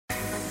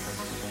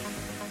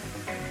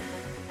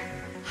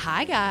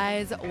Hi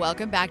guys,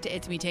 welcome back to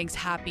It's Me Tanks.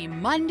 Happy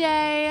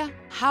Monday.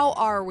 How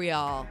are we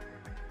all?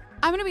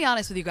 I'm gonna be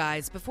honest with you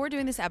guys. Before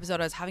doing this episode,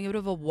 I was having a bit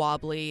of a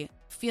wobbly,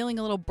 feeling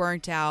a little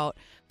burnt out,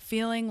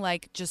 feeling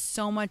like just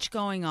so much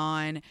going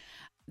on.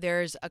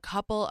 There's a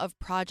couple of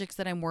projects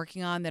that I'm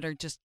working on that are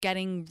just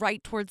getting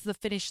right towards the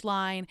finish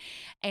line.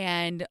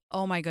 And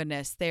oh my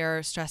goodness,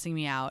 they're stressing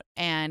me out.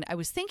 And I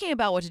was thinking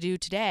about what to do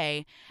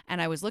today.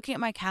 And I was looking at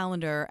my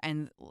calendar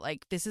and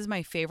like, this is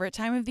my favorite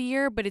time of the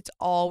year, but it's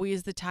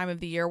always the time of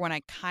the year when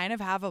I kind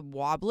of have a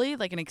wobbly,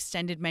 like an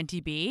extended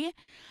mentee B.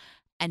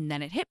 And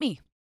then it hit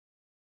me.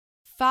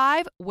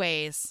 5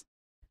 ways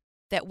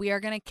that we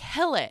are going to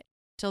kill it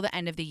till the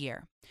end of the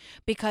year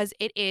because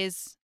it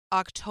is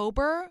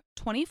October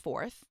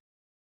 24th,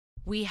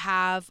 we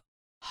have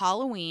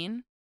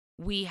Halloween,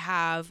 we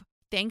have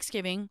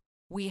Thanksgiving,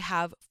 we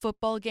have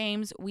football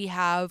games, we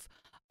have,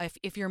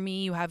 if you're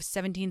me, you have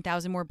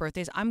 17,000 more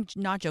birthdays. I'm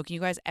not joking,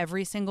 you guys.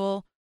 Every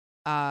single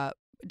day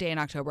in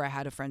October, I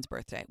had a friend's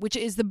birthday, which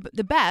is the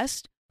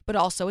best, but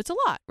also it's a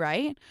lot,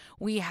 right?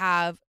 We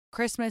have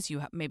Christmas,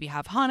 maybe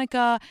have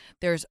Hanukkah.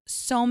 There's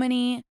so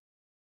many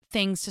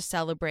things to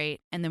celebrate,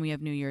 and then we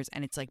have New Year's,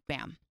 and it's like,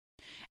 bam.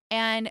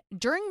 And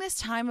during this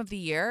time of the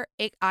year,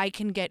 I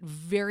can get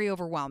very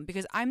overwhelmed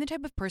because I'm the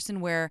type of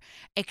person where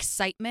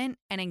excitement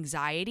and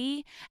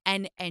anxiety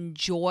and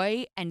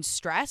joy and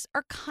stress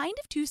are kind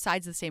of two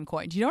sides of the same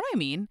coin. Do you know what I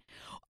mean?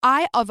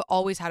 I have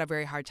always had a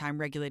very hard time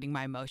regulating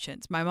my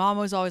emotions. My mom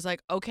was always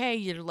like, okay,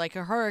 you're like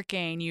a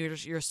hurricane.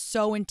 You're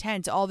so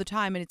intense all the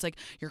time. And it's like,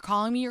 you're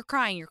calling me, you're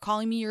crying. You're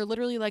calling me, you're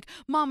literally like,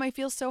 Mom, I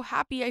feel so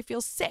happy. I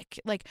feel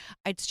sick. Like,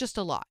 it's just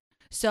a lot.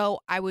 So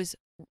I was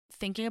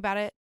thinking about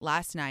it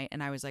last night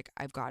and I was like,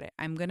 I've got it.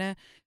 I'm going to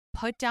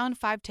put down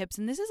 5 tips.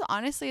 And this is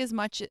honestly as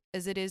much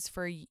as it is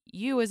for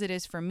you as it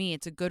is for me.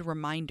 It's a good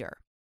reminder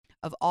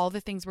of all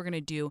the things we're going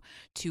to do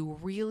to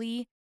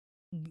really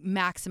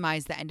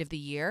maximize the end of the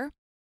year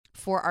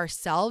for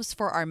ourselves,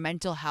 for our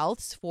mental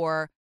health,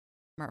 for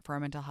our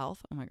mental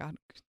health. Oh my God,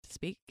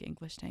 speak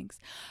English, tanks.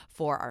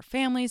 For our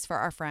families, for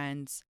our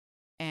friends,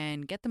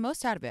 and get the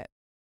most out of it.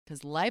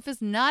 Because life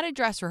is not a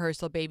dress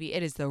rehearsal, baby.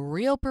 It is the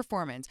real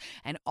performance.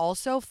 And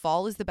also,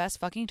 fall is the best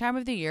fucking time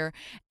of the year.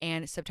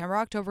 And September,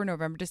 October,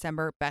 November,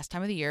 December, best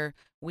time of the year.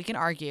 We can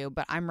argue,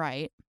 but I'm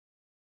right.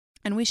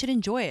 And we should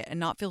enjoy it and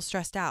not feel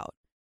stressed out.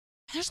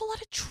 And there's a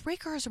lot of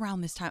triggers around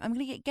this time. I'm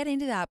going to get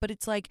into that. But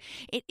it's like,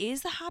 it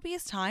is the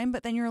happiest time.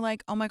 But then you're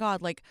like, oh my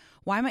God, like,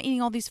 why am I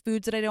eating all these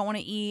foods that I don't want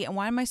to eat? And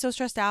why am I so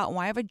stressed out? And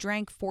why have I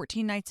drank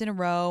 14 nights in a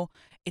row?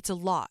 It's a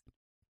lot.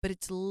 But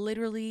it's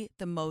literally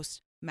the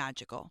most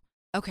magical.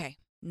 Okay,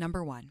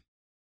 number 1,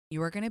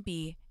 you are going to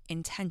be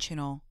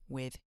intentional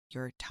with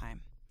your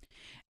time.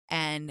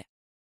 And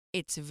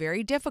it's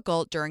very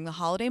difficult during the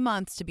holiday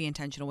months to be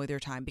intentional with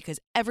your time because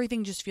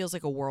everything just feels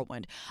like a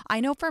whirlwind. I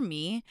know for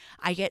me,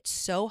 I get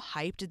so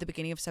hyped at the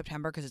beginning of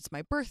September because it's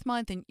my birth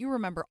month. And you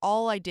remember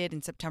all I did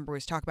in September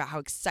was talk about how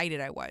excited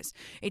I was.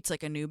 It's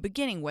like a new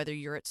beginning, whether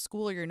you're at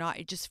school or you're not.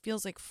 It just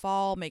feels like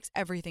fall makes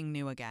everything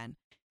new again.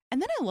 And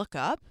then I look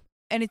up.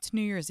 And it's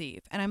New Year's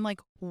Eve. And I'm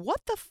like,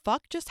 what the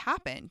fuck just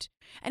happened?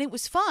 And it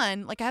was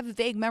fun. Like, I have a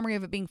vague memory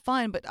of it being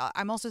fun, but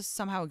I'm also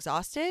somehow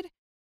exhausted.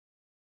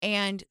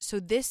 And so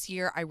this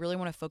year, I really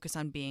want to focus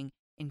on being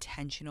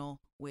intentional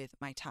with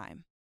my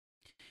time.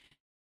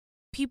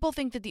 People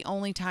think that the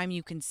only time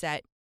you can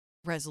set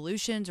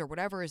resolutions or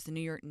whatever is the New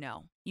Year.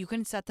 No, you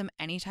can set them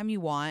anytime you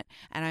want.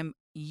 And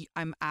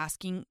I'm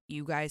asking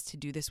you guys to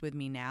do this with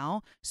me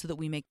now so that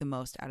we make the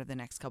most out of the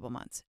next couple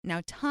months.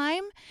 Now,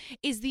 time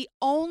is the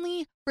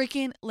only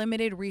freaking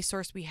limited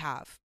resource we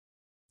have.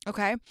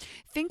 Okay?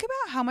 Think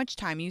about how much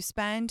time you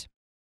spend,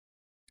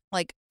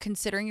 like,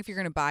 considering if you're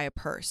going to buy a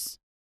purse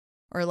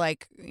or,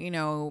 like, you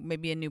know,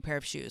 maybe a new pair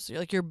of shoes,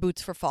 like your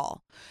boots for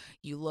fall.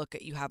 You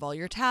have all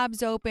your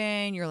tabs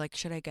open. You're like,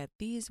 should I get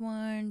these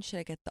ones? Should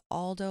I get the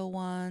Aldo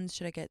ones?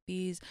 Should I get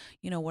these,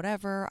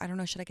 whatever? I don't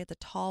know. Should I get the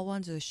tall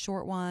ones or the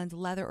short ones,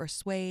 leather or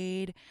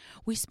suede?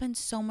 We spend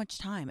so much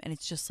time and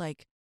it's just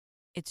like,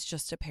 it's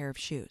just a pair of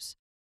shoes.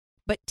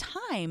 But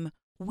time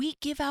we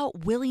give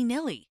out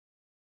willy-nilly.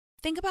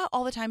 Think about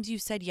all the times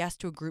you've said yes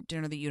to a group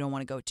dinner that you don't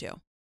want to go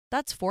to.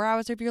 That's 4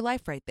 hours of your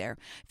life right there.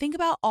 Think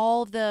about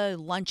all the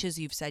lunches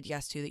you've said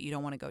yes to that you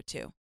don't want to go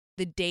to.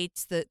 The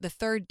dates, the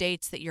third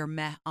dates that you're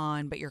meh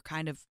on, but you're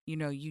kind of,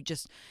 you're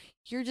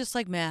just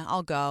like, meh,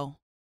 I'll go.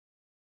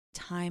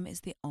 Time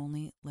is the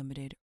only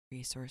limited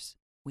resource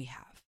we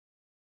have.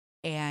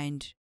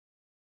 And,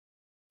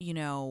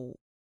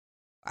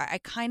 I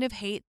kind of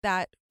hate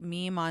that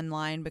meme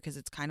online because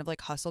it's kind of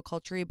like hustle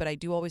culture, but I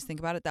do always think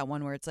about it, that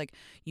one where it's like,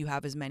 you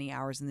have as many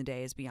hours in the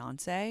day as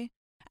Beyonce.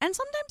 And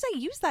sometimes I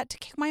use that to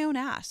kick my own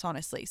ass,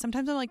 honestly.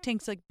 Sometimes I'm like,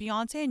 Tanks, like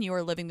Beyonce and you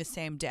are living the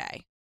same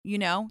day,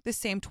 the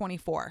same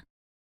 24.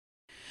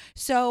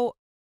 So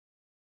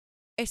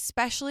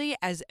especially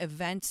as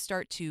events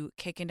start to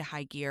kick into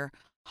high gear,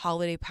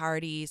 holiday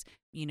parties,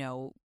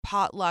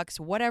 potlucks,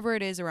 whatever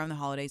it is around the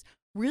holidays,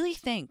 really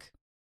think,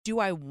 do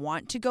I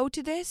want to go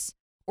to this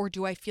or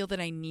do I feel that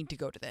I need to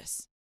go to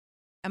this?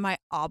 Am I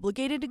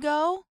obligated to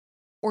go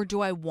or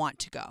do I want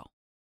to go?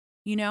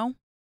 You know?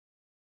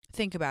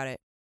 Think about it.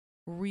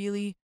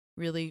 Really,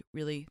 really,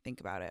 really think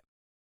about it.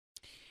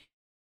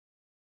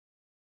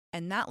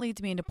 And that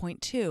leads me into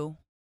point 2,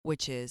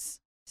 which is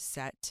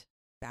set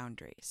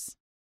boundaries.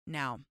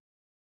 Now,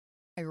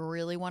 I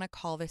really want to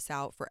call this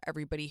out for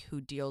everybody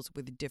who deals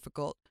with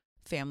difficult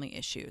family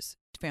issues,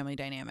 family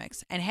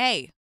dynamics. And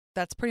hey,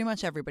 that's pretty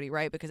much everybody,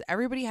 right? Because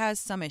everybody has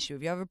some issue.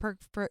 If you have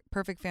a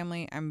perfect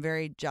family, I'm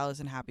very jealous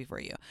and happy for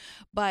you.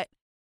 But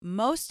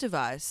most of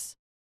us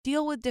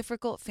deal with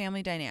difficult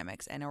family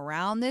dynamics. And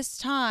around this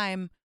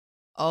time,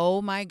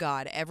 oh my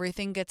God,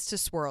 everything gets to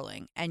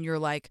swirling. And you're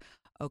like,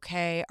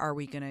 okay, are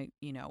we going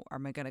to,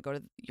 am I going to go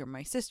to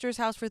my sister's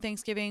house for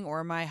Thanksgiving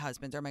or my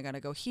husband's? Or am I going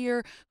to go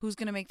here? Who's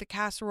going to make the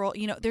casserole?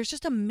 There's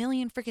just a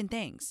million freaking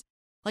things.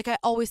 Like, I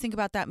always think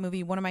about that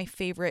movie, one of my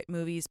favorite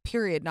movies,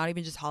 period, not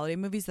even just holiday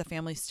movies, The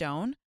Family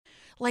Stone.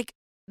 Like,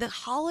 the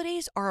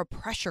holidays are a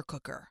pressure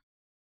cooker.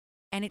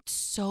 And it's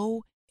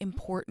so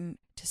important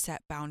to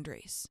set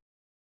boundaries.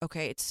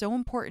 Okay, it's so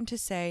important to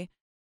say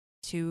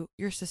to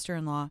your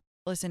sister-in-law,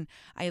 listen,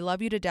 I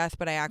love you to death,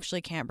 but I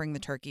actually can't bring the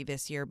turkey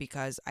this year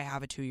because I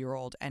have a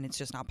 2-year-old and it's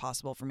just not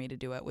possible for me to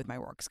do it with my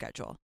work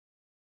schedule.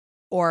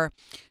 Or,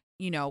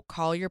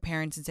 call your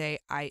parents and say,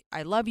 I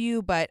love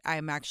you, but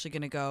I'm actually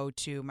going to go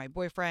to my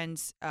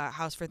boyfriend's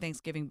house for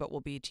Thanksgiving, but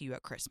we'll be to you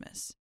at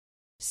Christmas.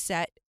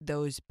 Set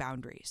those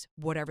boundaries,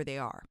 whatever they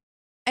are.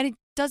 And it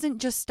doesn't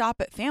just stop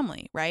at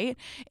family, right?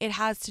 It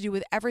has to do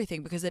with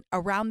everything because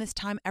around this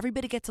time,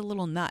 everybody gets a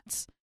little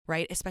nuts,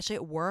 right? Especially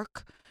at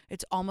work.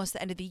 It's almost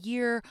the end of the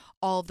year.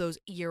 All of those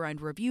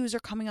year-end reviews are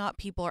coming up.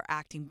 People are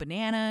acting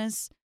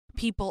bananas.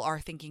 People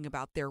are thinking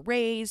about their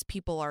raise.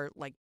 People are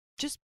like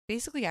just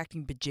basically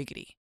acting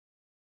bajiggity.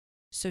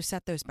 So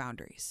set those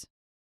boundaries.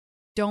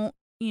 Don't,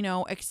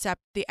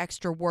 accept the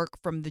extra work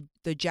from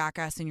the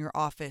jackass in your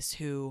office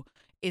who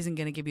isn't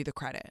going to give you the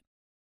credit.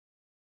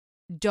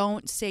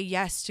 Don't say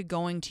yes to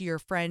going to your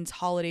friend's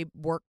holiday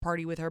work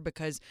party with her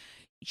because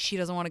she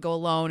doesn't want to go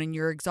alone and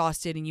you're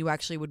exhausted and you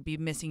actually would be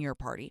missing your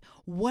party.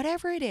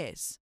 Whatever it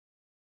is,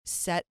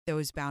 set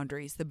those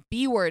boundaries. The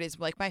B word is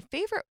like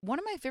one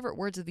of my favorite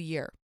words of the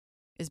year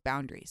is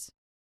boundaries.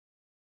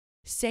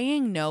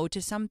 Saying no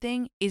to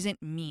something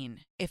isn't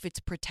mean if it's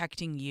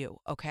protecting you,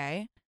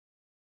 okay?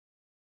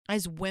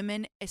 As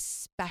women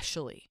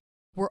especially,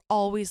 we're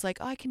always like,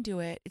 oh, I can do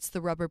it. It's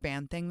the rubber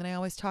band thing that I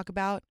always talk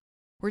about.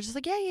 We're just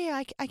like,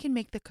 yeah, I can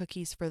make the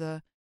cookies for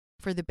the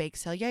bake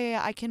sale.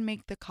 Yeah, I can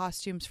make the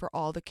costumes for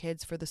all the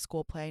kids for the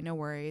school play. No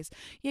worries.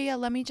 Yeah,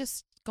 let me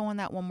just go on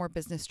that one more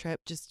business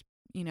trip. Just,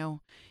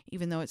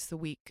 even though it's the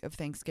week of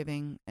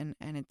Thanksgiving and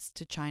it's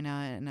to China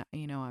and,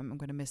 I'm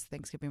going to miss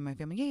Thanksgiving with my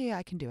family. Yeah,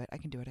 I can do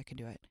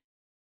it.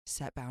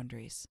 Set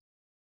boundaries.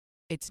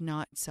 It's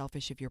not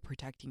selfish if you're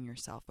protecting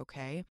yourself,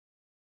 okay?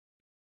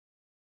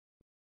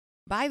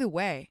 By the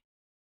way,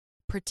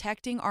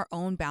 protecting our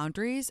own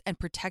boundaries and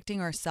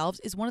protecting ourselves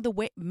is one of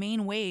the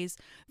main ways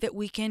that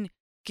we can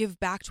give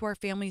back to our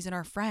families and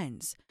our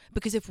friends.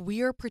 Because if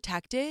we are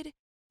protected,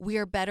 we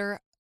are better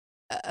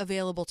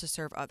available to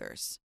serve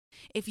others.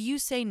 If you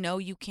say no,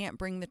 you can't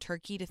bring the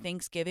turkey to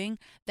Thanksgiving,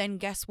 then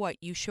guess what?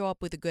 You show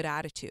up with a good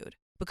attitude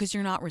because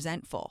you're not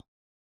resentful.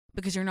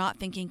 Because you're not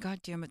thinking,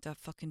 God damn it, that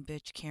fucking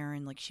bitch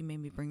Karen, like she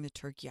made me bring the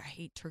turkey. I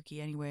hate turkey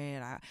anyway,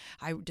 and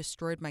I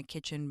destroyed my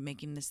kitchen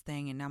making this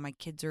thing, and now my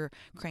kids are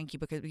cranky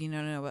because,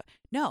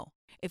 No,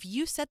 if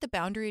you set the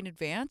boundary in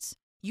advance,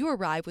 you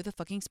arrive with a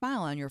fucking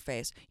smile on your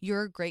face.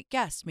 You're a great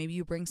guest. Maybe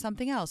you bring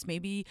something else.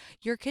 Maybe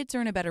your kids are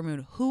in a better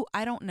mood.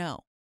 I don't know.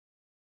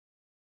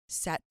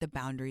 Set the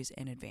boundaries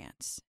in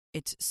advance.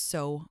 It's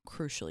so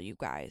crucial, you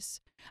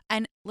guys.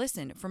 And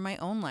listen, from my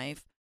own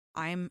life,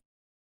 I'm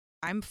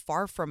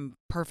far from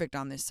perfect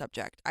on this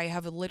subject. I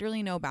have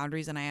literally no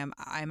boundaries, and I'm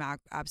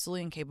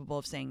absolutely incapable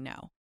of saying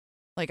no.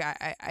 Like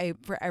I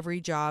for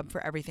every job,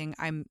 for everything,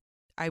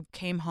 I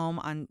came home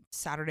on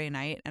Saturday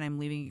night and I'm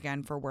leaving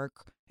again for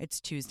work.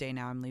 It's Tuesday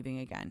now. I'm leaving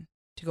again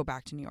to go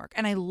back to New York,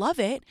 and I love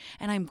it,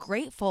 and I'm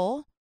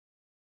grateful.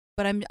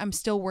 But I'm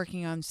still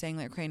working on saying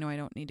like, okay, no, I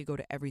don't need to go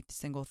to every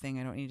single thing.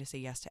 I don't need to say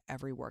yes to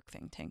every work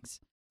thing, Tinks.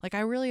 Like I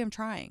really am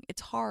trying.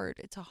 It's hard.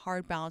 It's a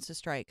hard balance to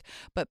strike.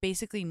 But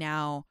basically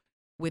now,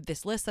 with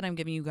this list that I'm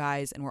giving you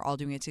guys and we're all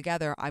doing it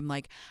together, I'm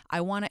like,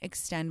 I want to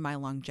extend my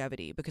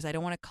longevity because I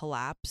don't want to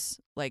collapse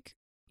like,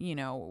 in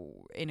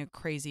a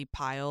crazy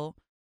pile.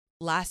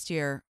 Last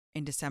year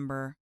in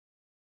December,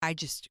 I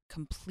just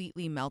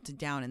completely melted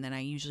down. And then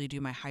I usually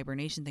do my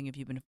hibernation thing. If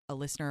you've been a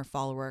listener, a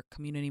follower,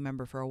 community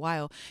member for a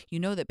while,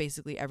 you know that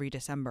basically every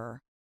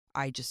December,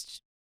 I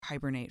just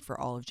hibernate for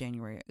all of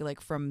January.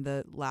 Like from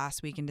the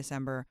last week in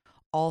December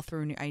all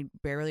through, I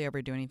barely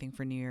ever do anything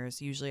for New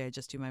Year's. Usually I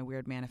just do my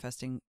weird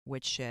manifesting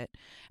witch shit.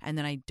 And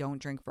then I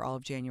don't drink for all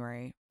of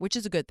January, which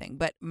is a good thing.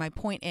 But my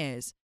point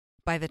is,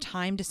 by the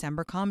time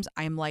December comes,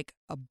 I'm like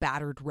a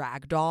battered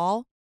rag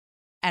doll.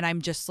 And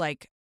I'm just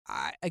like,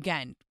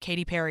 again,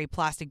 Katy Perry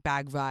plastic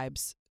bag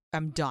vibes.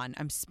 I'm done.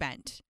 I'm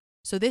spent.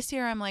 So this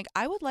year I'm like,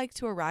 I would like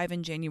to arrive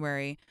in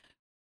January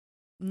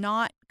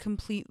not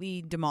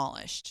completely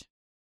demolished.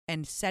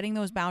 And setting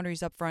those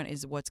boundaries up front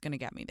is what's going to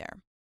get me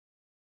there.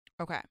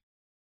 Okay.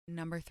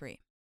 Number 3,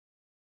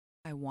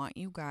 I want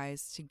you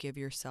guys to give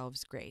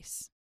yourselves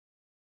grace.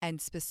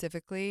 And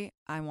specifically,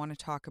 I want to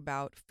talk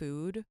about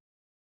food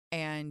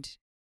and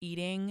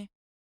eating.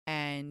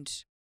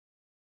 And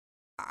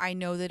I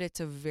know that it's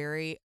a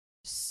very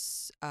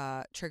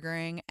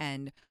triggering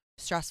and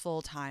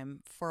stressful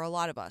time for a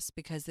lot of us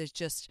because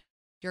there's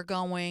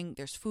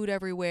food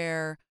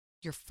everywhere.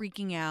 You're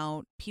freaking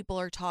out. People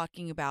are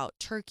talking about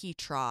turkey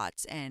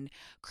trots and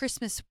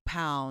Christmas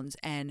pounds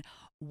and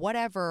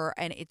whatever.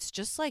 And it's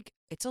just like,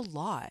 it's a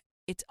lot.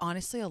 It's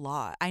honestly a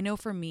lot. I know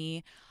for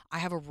me, I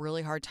have a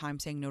really hard time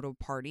saying no to a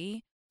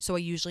party. So I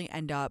usually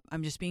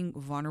I'm just being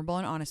vulnerable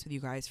and honest with you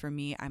guys. For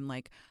me,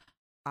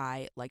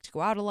 I like to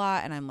go out a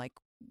lot and I'm like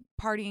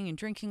partying and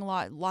drinking a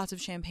lot, lots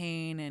of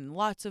champagne and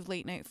lots of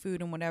late night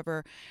food and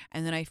whatever.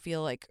 And then I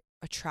feel like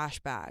a trash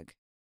bag.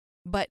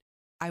 But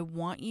I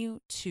want you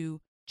to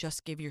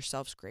just give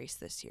yourselves grace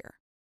this year.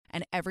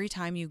 And every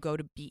time you go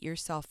to beat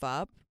yourself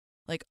up,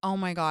 like, oh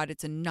my God,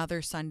 it's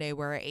another Sunday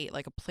where I ate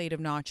like a plate of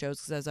nachos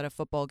because I was at a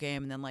football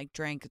game and then like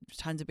drank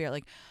tons of beer.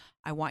 Like,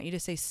 I want you to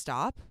say,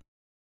 stop.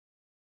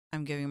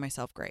 I'm giving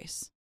myself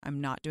grace.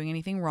 I'm not doing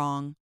anything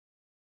wrong.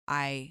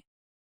 I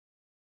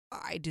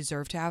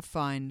deserve to have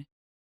fun.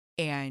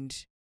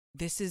 And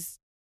this is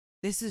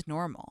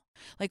normal.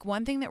 Like,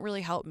 one thing that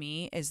really helped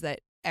me is that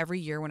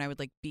every year when I would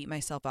like beat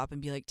myself up and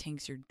be like,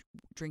 Tinks, you're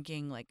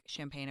drinking like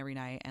champagne every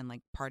night and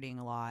like partying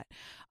a lot,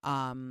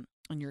 and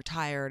you're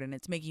tired and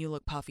it's making you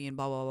look puffy and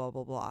blah, blah, blah,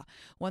 blah, blah.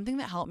 One thing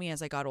that helped me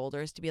as I got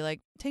older is to be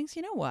like, Tinks,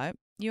 you know what?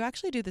 You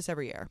actually do this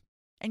every year.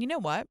 And you know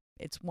what?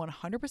 It's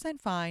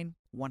 100% fine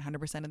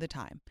 100% of the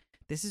time.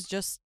 This is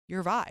just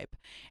your vibe.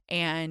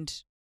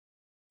 And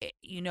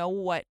you know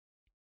what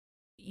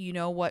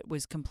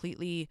was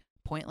completely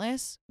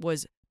pointless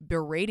was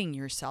berating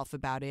yourself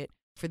about it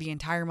for the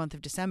entire month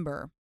of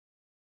December.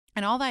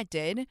 And all that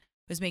did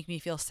was make me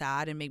feel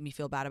sad and make me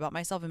feel bad about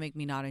myself and make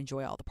me not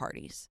enjoy all the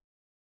parties.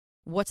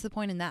 What's the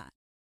point in that?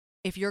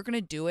 If you're going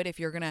to do it, if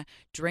you're going to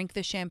drink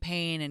the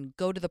champagne and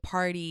go to the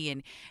party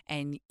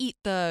and eat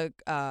the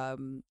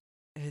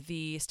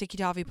sticky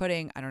toffee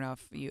pudding, I don't know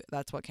if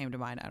that's what came to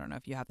mind. I don't know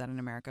if you have that in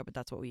America, but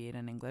that's what we eat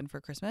in England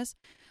for Christmas.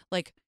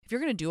 Like, if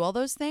you're going to do all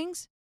those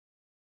things,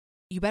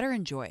 you better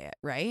enjoy it,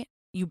 right?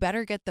 You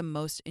better get the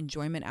most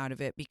enjoyment out of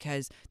it,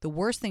 because the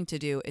worst thing to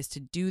do is to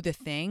do the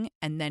thing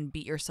and then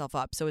beat yourself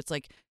up. So it's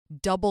like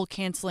double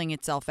canceling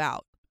itself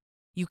out.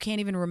 You can't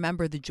even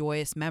remember the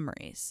joyous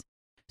memories.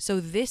 So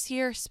this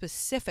year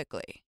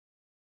specifically,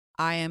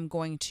 I am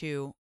going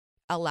to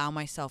allow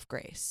myself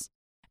grace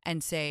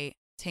and say,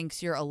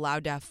 Tinks, you're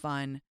allowed to have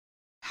fun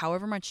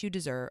however much you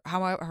deserve,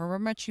 however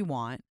much you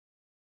want.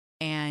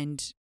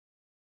 And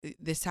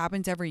this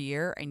happens every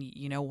year. And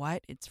you know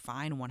what? It's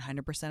fine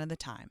 100% of the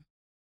time.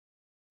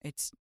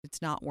 It's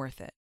not worth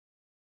it.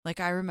 Like,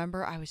 I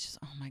remember I was just,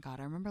 oh my God,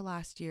 I remember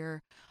last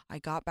year I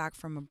got back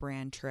from a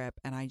brand trip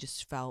and I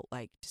just felt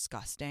like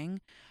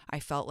disgusting. I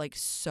felt like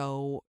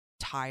so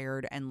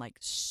tired and like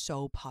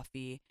so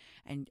puffy,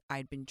 and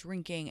I'd been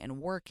drinking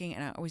and working,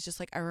 and I was just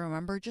like, I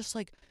remember just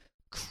like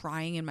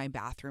crying in my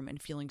bathroom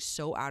and feeling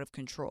so out of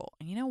control.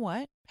 And you know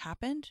what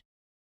happened?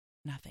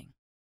 Nothing.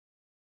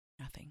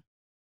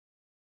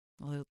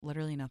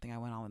 Literally nothing. I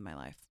went on with my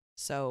life.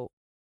 So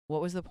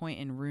what was the point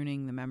in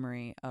ruining the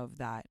memory of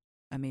that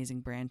amazing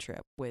brand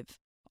trip with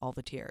all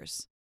the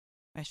tears?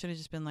 I should have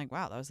just been like,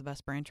 wow, that was the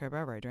best brand trip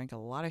ever. I drank a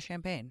lot of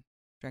champagne,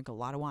 drank a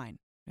lot of wine.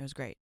 It was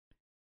great.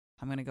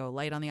 I'm going to go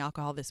light on the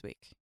alcohol this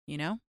week, you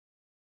know?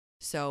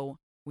 So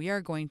we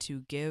are going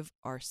to give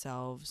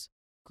ourselves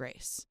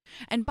grace.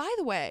 And by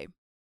the way,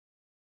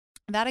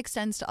 that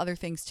extends to other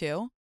things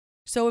too.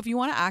 So if you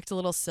want to act a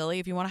little silly,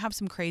 if you want to have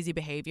some crazy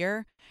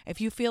behavior, if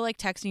you feel like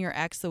texting your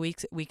ex the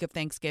week of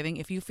Thanksgiving,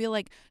 if you feel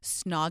like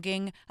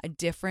snogging a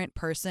different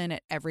person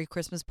at every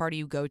Christmas party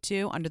you go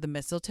to under the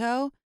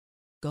mistletoe,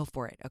 go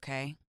for it,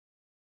 okay?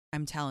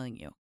 I'm telling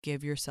you,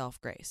 give yourself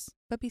grace,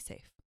 but be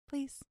safe,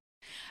 please.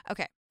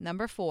 Okay,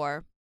 number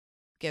 4,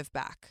 give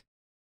back.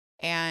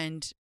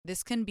 And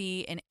this can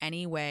be in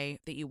any way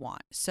that you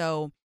want.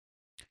 So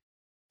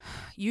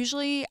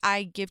usually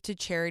I give to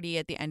charity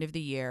at the end of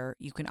the year.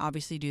 You can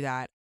obviously do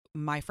that.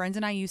 My friends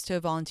and I used to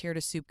volunteer at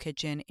a soup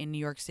kitchen in New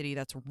York City.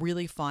 That's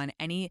really fun.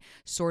 Any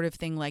sort of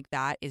thing like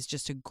that is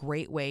just a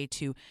great way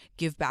to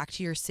give back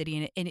to your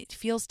city, and it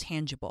feels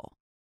tangible.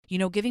 You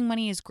know, giving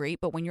money is great,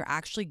 but when you're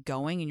actually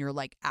going and you're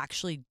like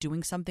actually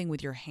doing something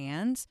with your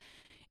hands,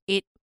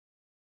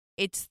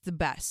 it's the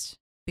best,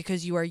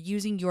 because you are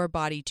using your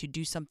body to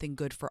do something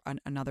good for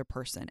another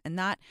person. And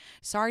that,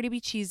 sorry to be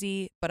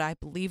cheesy, but I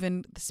believe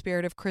in the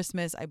spirit of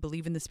Christmas. I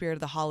believe in the spirit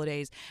of the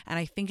holidays. And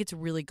I think it's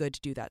really good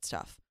to do that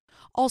stuff.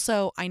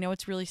 Also, I know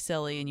it's really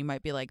silly and you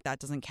might be like, that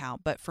doesn't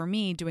count. But for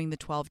me, doing the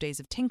 12 days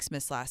of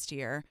Tinksmas last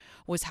year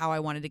was how I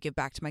wanted to give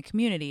back to my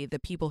community, the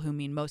people who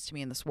mean most to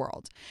me in this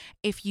world.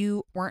 If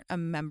you weren't a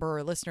member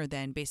or listener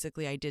then,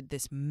 basically I did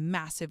this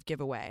massive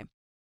giveaway.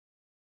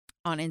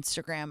 on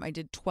Instagram. I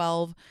did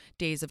 12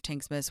 days of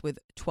Tanksmiths with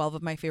 12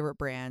 of my favorite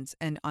brands.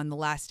 And on the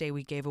last day,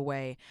 we gave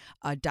away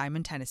a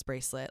diamond tennis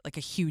bracelet, like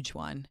a huge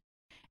one.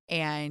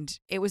 And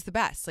it was the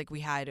best. Like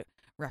we had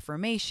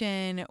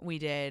Reformation, we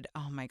did,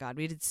 oh my God,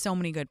 we did so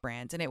many good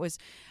brands. And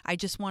I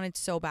just wanted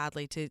so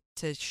badly to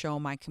show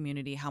my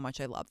community how much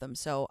I love them.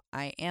 So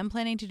I am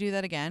planning to do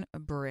that again.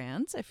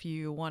 Brands, if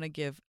you want to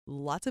give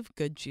lots of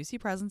good, juicy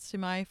presents to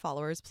my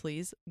followers,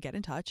 please get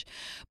in touch.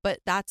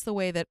 But that's the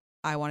way that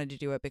I wanted to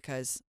do it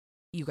because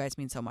you guys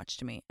mean so much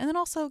to me. And then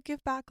also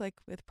give back like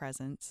with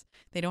presents.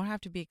 They don't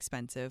have to be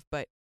expensive,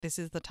 but this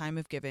is the time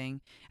of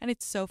giving. And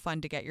it's so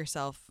fun to get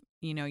yourself,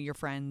 your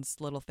friends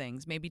little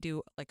things. Maybe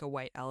do like a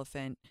white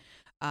elephant,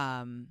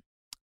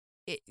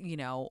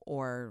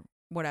 or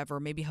whatever.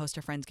 Maybe host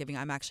a Friendsgiving.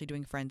 I'm actually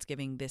doing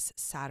Friendsgiving this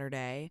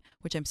Saturday,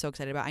 which I'm so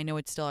excited about. I know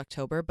it's still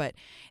October, but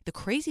the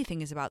crazy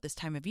thing is about this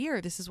time of year,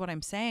 this is what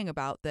I'm saying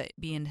about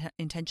being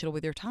intentional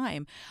with your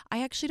time.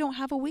 I actually don't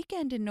have a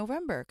weekend in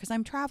November because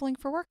I'm traveling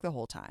for work the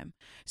whole time.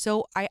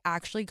 So I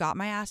actually got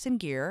my ass in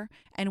gear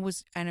and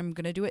I'm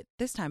going to do it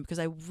this time because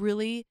I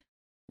really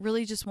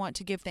just want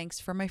to give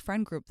thanks for my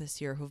friend group this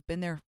year who've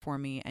been there for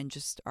me and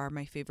just are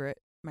my favorites.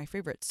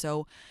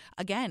 So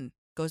again,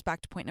 goes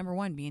back to point number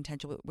 1, be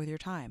intentional with your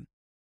time.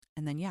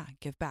 And then,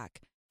 give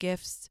back.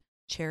 Gifts,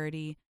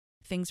 charity,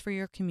 things for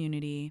your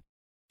community,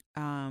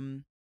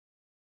 and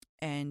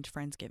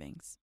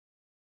Friendsgivings.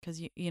 Because,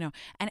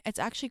 and it's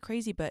actually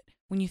crazy, but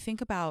when you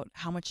think about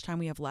how much time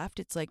we have left,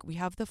 it's like we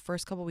have the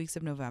first couple weeks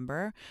of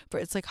November.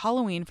 It's like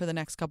Halloween for the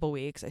next couple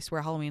weeks. I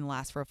swear Halloween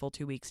lasts for a full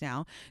 2 weeks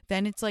now.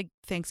 Then it's like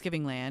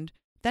Thanksgiving land.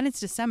 Then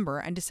it's December,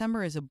 and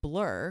December is a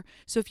blur.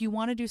 So if you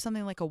want to do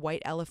something like a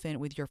white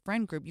elephant with your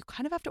friend group, you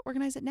kind of have to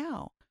organize it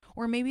now.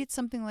 Or maybe it's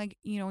something like,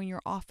 in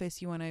your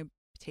office, you want to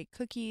take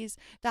cookies.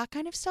 That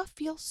kind of stuff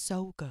feels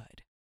so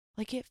good.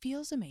 Like it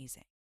feels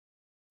amazing.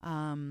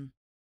 And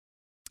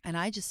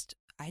I just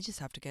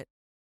have to get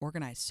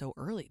organized so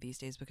early these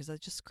days because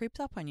it just creeps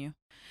up on you.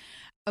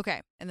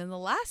 Okay. And then the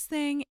last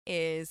thing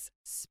is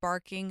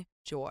sparking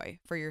joy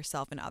for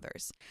yourself and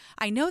others.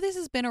 I know this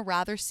has been a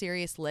rather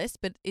serious list,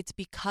 but it's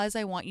because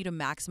I want you to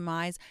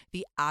maximize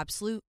the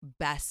absolute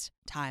best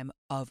time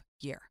of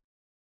year.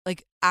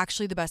 Like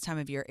actually the best time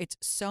of year. It's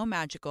so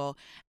magical.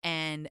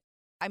 And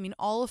I mean,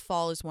 all of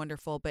fall is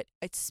wonderful, but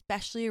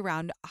especially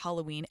around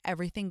Halloween,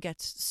 everything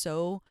gets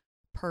so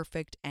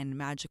perfect and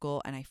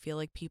magical. And I feel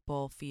like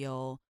people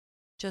feel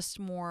just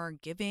more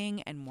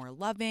giving and more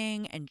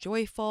loving and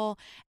joyful.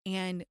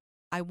 And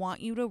I want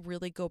you to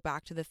really go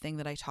back to the thing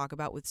that I talk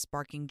about with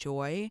sparking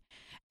joy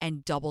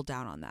and double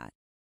down on that.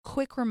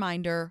 Quick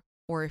reminder,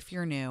 or if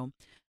you're new,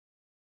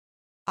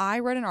 I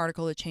read an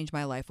article that changed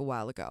my life a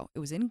while ago. It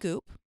was in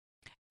Goop,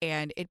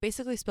 and it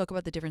basically spoke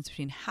about the difference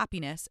between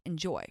happiness and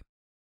joy.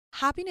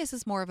 Happiness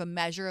is more of a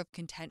measure of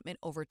contentment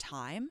over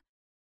time.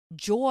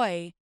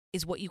 Joy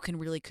is what you can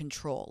really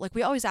control. Like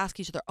we always ask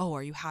each other, oh,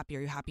 are you happy?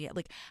 Are you happy?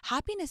 Like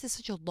happiness is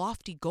such a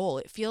lofty goal.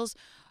 It feels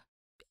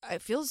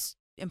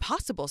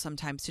impossible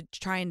sometimes to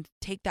try and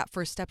take that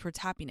first step towards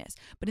happiness.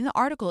 But in the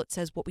article, it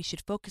says what we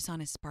should focus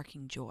on is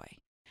sparking joy.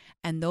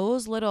 And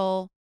those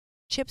little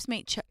chips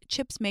make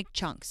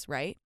chunks,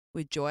 right?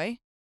 With joy.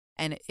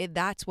 And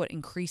that's what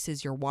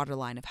increases your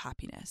waterline of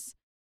happiness.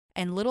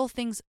 And little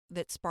things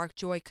that spark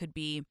joy could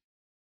be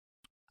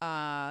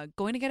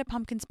going to get a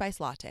pumpkin spice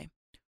latte,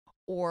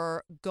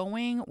 or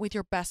going with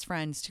your best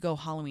friends to go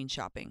Halloween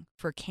shopping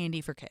for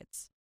candy for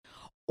kids,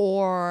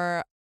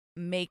 or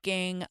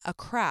making a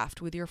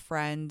craft with your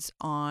friends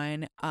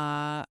on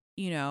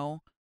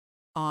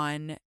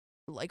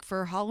like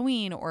for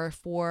Halloween or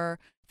for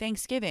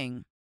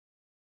Thanksgiving.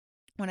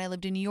 When I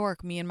lived in New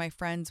York, me and my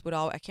friends would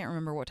I can't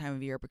remember what time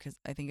of year because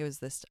I think it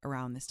was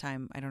around this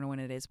time. I don't know when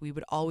it is. We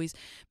would always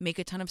make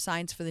a ton of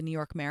signs for the New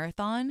York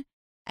Marathon,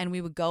 and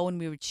we would go and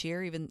we would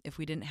cheer even if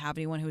we didn't have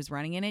anyone who was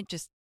running in it.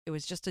 It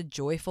was just a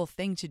joyful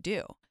thing to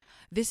do.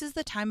 This is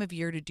the time of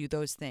year to do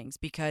those things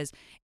because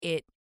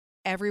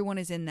everyone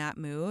is in that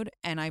mood,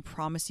 and I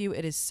promise you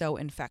it is so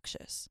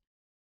infectious.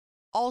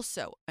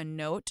 Also, a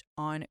note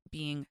on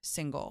being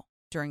single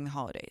during the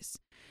holidays.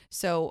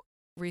 So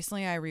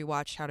recently I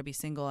rewatched How to Be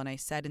Single, and I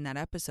said in that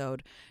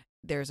episode,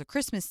 there's a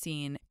Christmas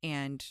scene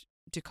and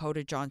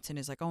Dakota Johnson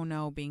is like, oh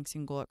no, being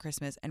single at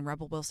Christmas. And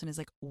Rebel Wilson is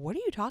like, what are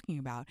you talking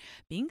about?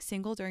 Being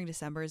single during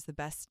December is the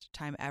best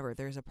time ever.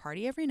 There's a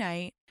party every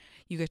night.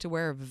 You get to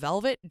wear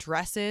velvet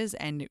dresses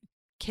and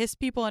kiss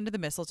people under the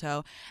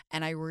mistletoe.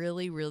 And I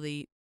really,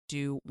 really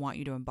do want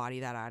you to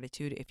embody that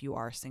attitude if you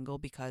are single,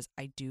 because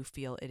I do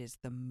feel it is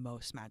the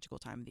most magical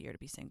time of the year to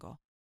be single.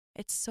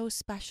 It's so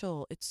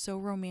special. It's so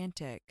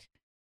romantic.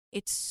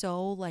 It's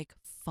so like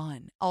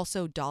fun.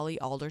 Also, Dolly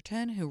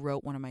Alderton, who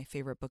wrote one of my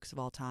favorite books of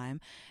all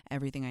time,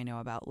 Everything I Know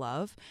About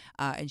Love,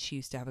 and she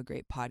used to have a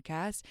great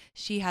podcast.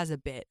 She has a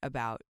bit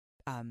about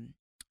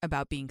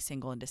being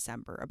single in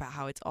December, about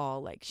how it's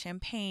all like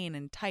champagne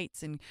and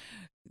tights and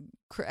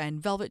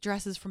velvet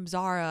dresses from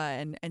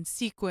Zara and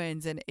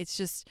sequins, and it's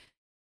just,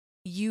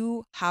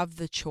 you have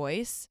the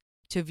choice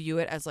to view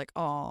it as like,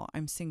 oh,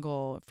 I'm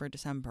single for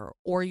December.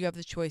 Or you have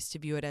the choice to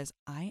view it as,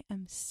 I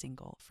am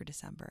single for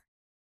December.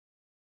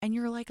 And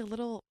you're like a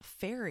little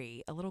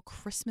fairy, a little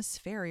Christmas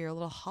fairy or a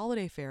little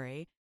holiday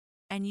fairy.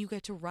 And you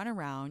get to run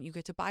around. You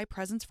get to buy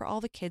presents for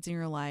all the kids in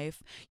your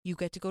life. You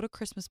get to go to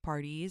Christmas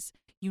parties.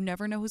 You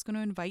never know who's going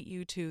to invite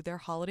you to their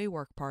holiday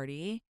work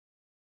party.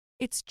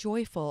 It's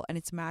joyful and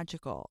it's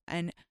magical.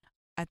 And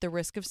at the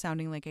risk of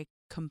sounding like a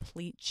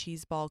complete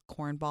cheeseball,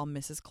 cornball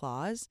Mrs.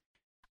 Claus,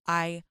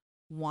 I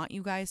want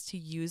you guys to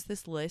use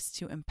this list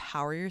to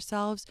empower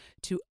yourselves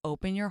to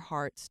open your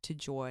hearts to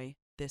joy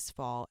this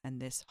fall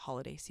and this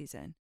holiday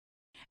season.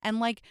 And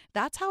like,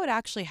 that's how it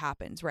actually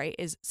happens, right?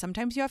 Is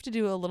sometimes you have to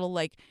do a little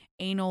like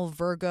anal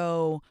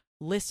Virgo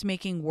list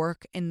making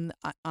work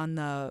on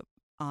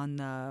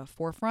the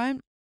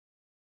forefront.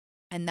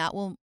 And that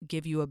will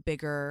give you a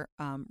bigger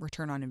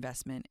return on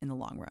investment in the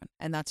long run.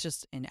 And that's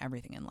just in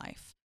everything in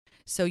life.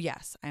 So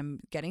yes, I'm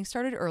getting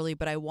started early,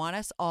 but I want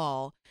us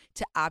all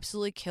to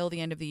absolutely kill the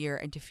end of the year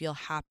and to feel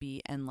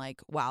happy and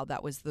like, wow,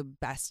 that was the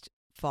best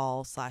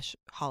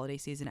fall/holiday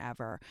season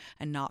ever,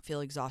 and not feel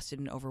exhausted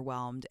and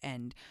overwhelmed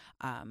and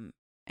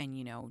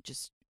you know,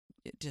 just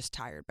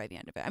tired by the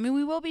end of it. I mean,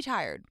 we will be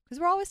tired because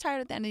we're always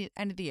tired at the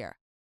end of the year,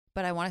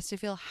 but I want us to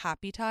feel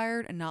happy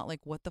tired and not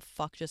like, what the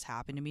fuck just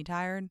happened to me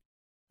tired,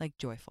 like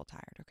joyful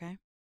tired. Okay.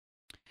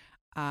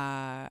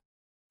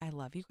 I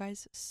love you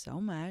guys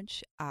so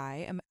much.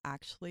 I am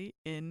actually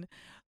in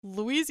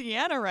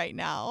Louisiana right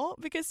now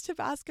because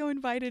Tabasco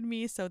invited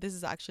me. So this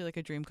is actually like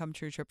a dream come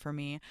true trip for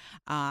me.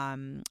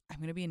 I'm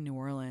going to be in New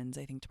Orleans,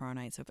 I think, tomorrow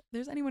night. So if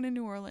there's anyone in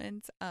New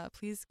Orleans,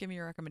 please give me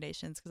your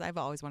recommendations because I've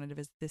always wanted to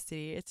visit this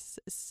city. It's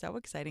so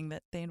exciting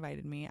that they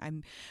invited me.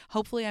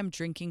 Hopefully I'm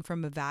drinking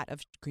from a vat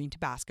of green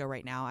Tabasco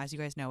right now. As you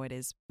guys know, it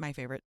is my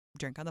favorite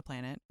drink on the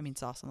planet. I mean,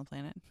 sauce on the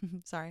planet.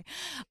 Sorry.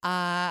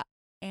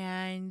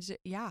 And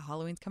yeah,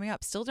 Halloween's coming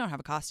up. Still don't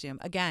have a costume.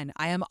 Again,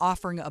 I am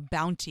offering a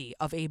bounty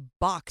of a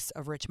box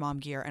of Rich Mom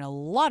gear and a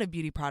lot of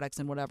beauty products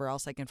and whatever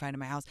else I can find in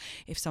my house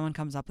if someone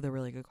comes up with a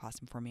really good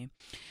costume for me.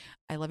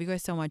 I love you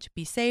guys so much.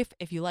 Be safe.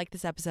 If you like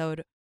this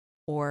episode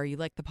or you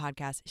like the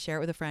podcast, share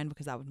it with a friend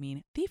because that would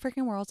mean the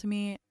freaking world to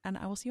me. And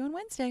I will see you on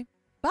Wednesday.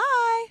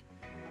 Bye.